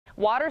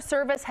Water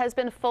service has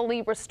been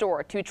fully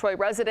restored to Troy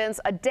residents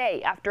a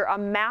day after a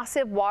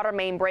massive water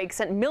main break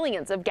sent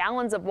millions of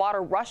gallons of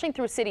water rushing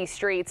through city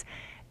streets.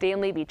 Dan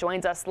Levy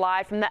joins us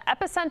live from the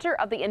epicenter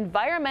of the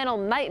environmental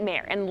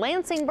nightmare in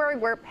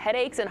Lansingburgh, where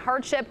headaches and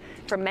hardship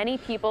for many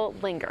people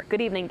linger. Good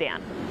evening, Dan.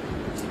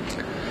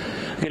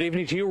 Good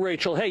evening to you,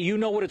 Rachel. Hey, you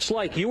know what it's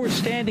like. You were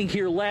standing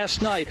here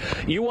last night.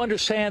 You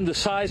understand the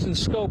size and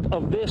scope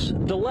of this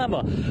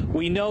dilemma.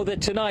 We know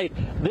that tonight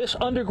this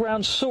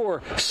underground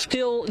sewer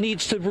still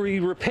needs to be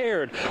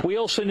repaired. We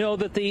also know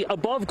that the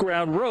above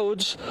ground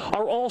roads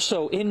are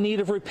also in need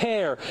of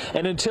repair.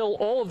 And until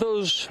all of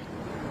those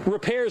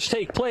repairs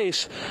take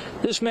place,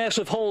 this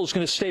massive hole is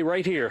going to stay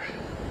right here.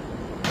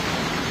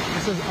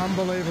 This is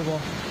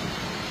unbelievable.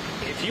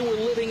 If you were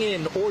living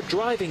in or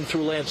driving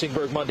through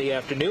Lansingburgh Monday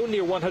afternoon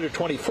near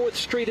 124th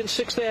Street and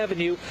 6th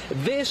Avenue,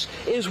 this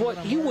is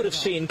what you would have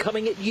seen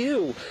coming at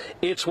you.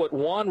 It's what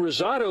Juan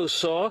Rosado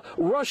saw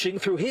rushing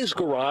through his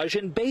garage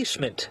and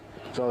basement.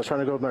 So I was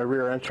trying to go to my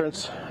rear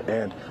entrance,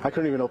 and I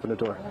couldn't even open the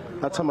door.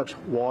 That's how much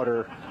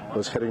water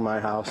was hitting my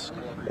house,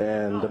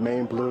 and the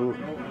main blew,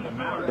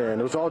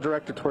 and it was all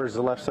directed towards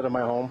the left side of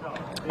my home.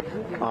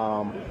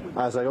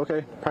 I was like,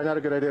 okay, probably not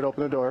a good idea to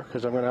open the door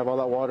because I'm going to have all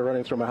that water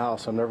running through my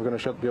house. I'm never going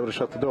to be able to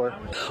shut the door.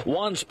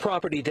 Juan's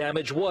property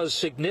damage was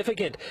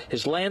significant.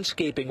 His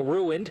landscaping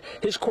ruined,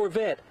 his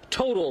Corvette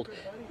totaled,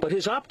 but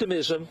his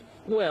optimism,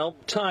 well,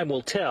 time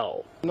will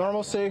tell.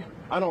 Normalcy,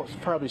 I don't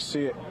probably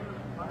see it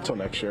until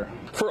next year.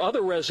 For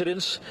other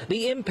residents,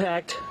 the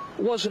impact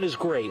wasn't as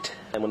great.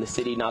 And when the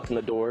city knocked on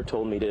the door,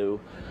 told me to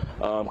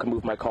come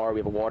move my car, we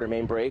have a water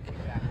main break,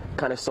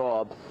 kind of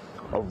saw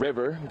a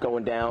river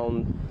going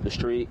down the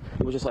street.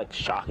 It was just like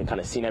shocking, kind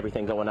of seeing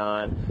everything going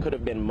on. Could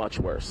have been much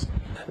worse.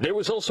 There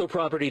was also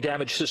property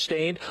damage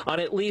sustained on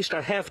at least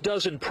a half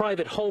dozen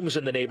private homes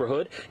in the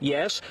neighborhood.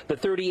 Yes, the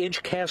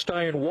 30-inch cast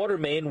iron water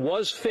main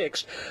was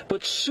fixed,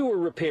 but sewer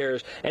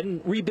repairs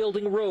and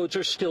rebuilding roads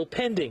are still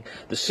pending.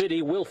 The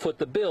city will foot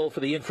the bill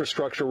for the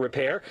infrastructure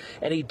repair.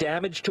 Any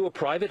damage to a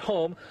private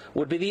home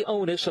would be the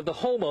onus of the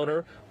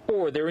homeowner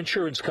or their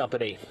insurance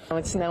company.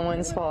 It's no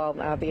one's fault.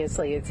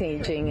 Obviously, it's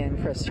aging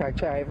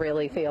infrastructure. I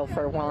really feel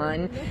for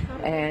Juan,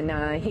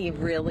 and he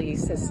really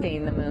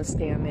sustained the most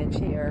damage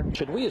here.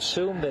 Should we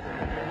assume that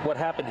what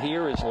happened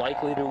here is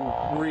likely to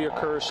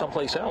reoccur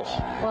someplace else?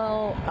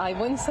 Well, I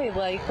wouldn't say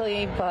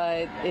likely,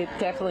 but it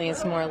definitely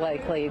is more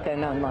likely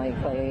than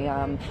unlikely.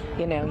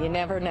 You know, you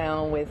never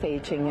know with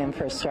aging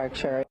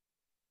infrastructure.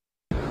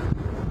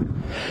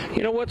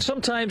 You know what?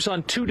 Sometimes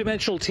on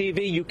two-dimensional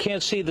TV, you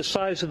can't see the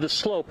size of the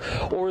slope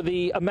or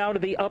the amount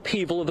of the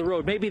upheaval of the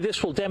road. Maybe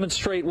this will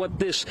demonstrate what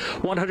this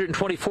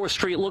 124th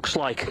Street looks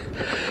like.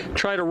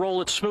 Try to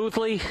roll it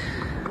smoothly.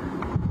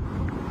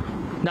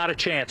 Not a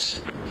chance.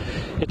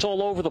 It's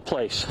all over the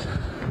place.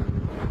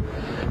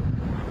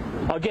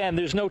 Again,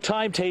 there's no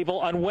timetable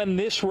on when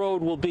this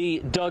road will be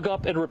dug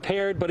up and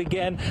repaired, but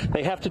again,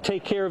 they have to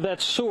take care of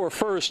that sewer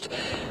first.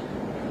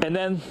 And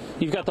then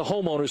you've got the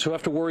homeowners who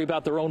have to worry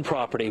about their own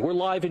property. We're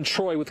live in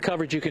Troy with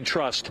coverage you can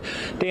trust.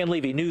 Dan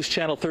Levy, News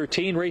Channel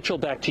 13. Rachel,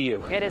 back to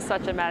you. It is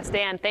such a mess.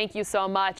 Dan, thank you so much.